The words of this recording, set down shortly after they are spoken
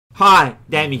Hi,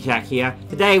 Demi here.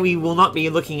 Today we will not be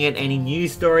looking at any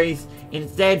news stories.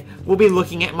 Instead, we'll be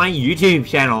looking at my YouTube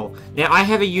channel. Now, I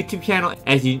have a YouTube channel,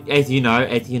 as you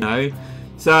know.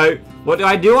 So, what do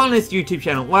I do on this YouTube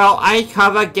channel? Well, I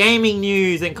cover gaming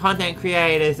news and content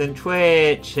creators and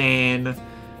Twitch and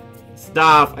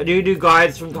stuff. I do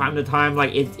guides from time to time.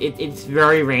 Like it's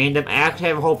very random. I actually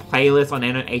have a whole playlist on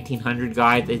Anno 1800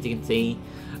 guides, as you can see.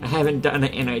 I haven't done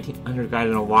an Anno 1800 guide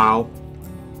in a while.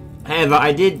 However,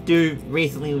 I did do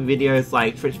recently videos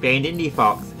like Twitch banned Indie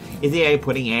Fox, is EA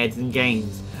putting ads in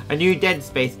games, a new Dead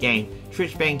Space game,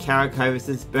 Twitch banned Carico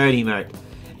vs Birdie mode.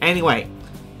 Anyway,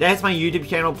 that's my YouTube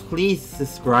channel. Please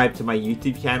subscribe to my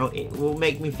YouTube channel. It will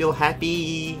make me feel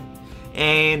happy.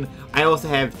 And I also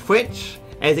have Twitch.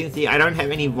 As you can see, I don't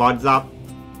have any VODs up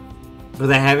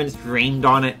because I haven't streamed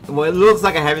on it. Well, it looks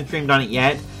like I haven't streamed on it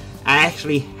yet. I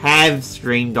actually have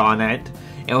streamed on it.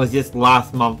 It was just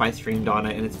last month I streamed on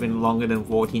it, and it's been longer than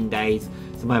 14 days,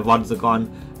 so my VODs are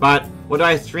gone. But what do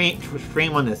I stream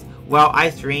on this? Well,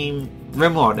 I stream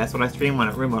rumours. That's what I stream on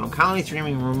it, rumours. I'm currently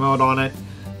streaming rumours on it,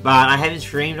 but I haven't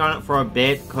streamed on it for a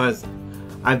bit because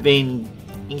I've been,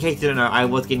 in case you don't know, I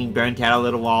was getting burnt out a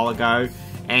little while ago.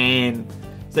 And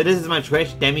so this is my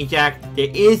Twitch, Demi. There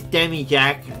is Demi.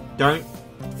 Don't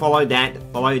follow that,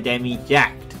 follow Demi.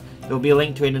 There'll be a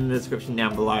link to it in the description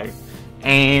down below.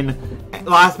 And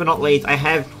last but not least, I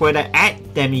have Twitter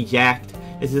at Demi.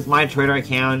 This is my Twitter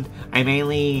account. I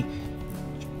mainly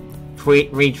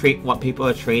retweet what people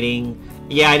are tweeting.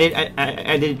 Yeah,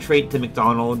 I did tweet to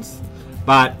McDonald's,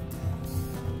 but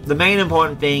the main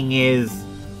important thing is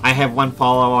I have 1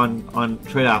 follower on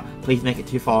Twitter. Please make it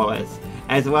 2 followers.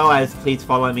 As well as please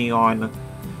follow me on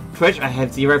Twitch. I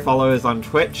have 0 followers on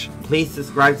Twitch. Please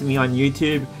subscribe to me on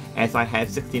YouTube, as I have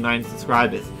 69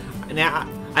 subscribers. Now,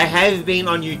 I have been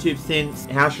on YouTube since,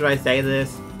 how should I say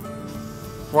this,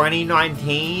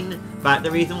 2019, but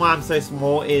the reason why I'm so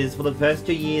small is for the first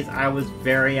 2 years I was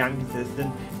very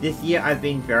inconsistent. This year I've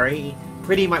been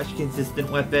pretty much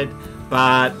consistent with it,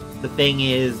 but the thing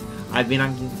is, I've been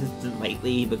inconsistent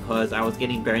lately because I was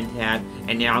getting burnt out,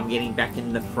 and now I'm getting back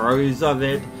in the throes of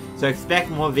it. So expect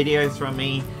more videos from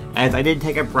me, as I did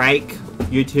take a break,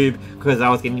 YouTube, because I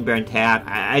was getting burnt out.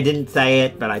 I didn't say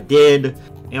it, but I did.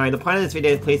 Anyway, the point of this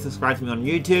video is please subscribe to me on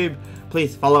YouTube,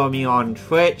 please follow me on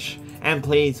Twitch, and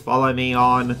please follow me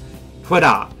on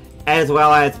Twitter. As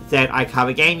well as said, I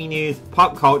cover gaming news,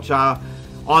 pop culture,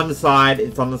 on the side,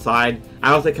 it's on the side.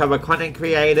 I also cover content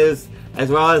creators, as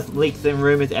well as leaks and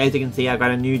rumors. As you can see, I've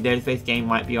got a new Dead Space game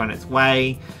might be on its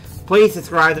way. Please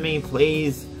subscribe to me,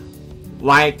 please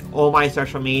like all my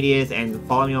social medias and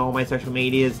follow me on all my social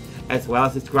medias, as well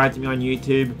as subscribe to me on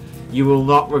YouTube. You will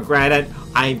not regret it.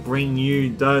 I bring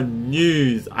you the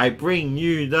news. I bring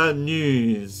you the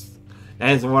news.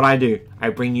 That is what I do. I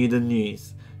bring you the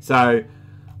news. So,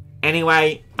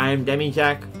 anyway, I am Demi.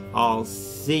 I'll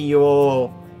see you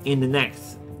all in the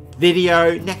next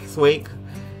video next week.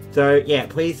 So, yeah,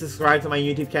 please subscribe to my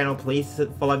YouTube channel. Please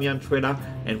follow me on Twitter.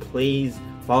 And please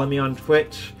follow me on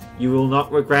Twitch. You will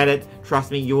not regret it.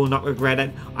 Trust me, you will not regret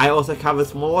it. I also cover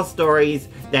smaller stories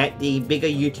that the bigger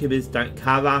YouTubers don't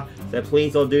cover. So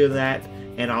please all do that.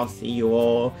 And I'll see you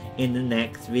all in the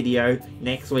next video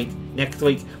next week.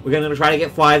 We're going to try to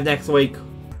get 5 next week.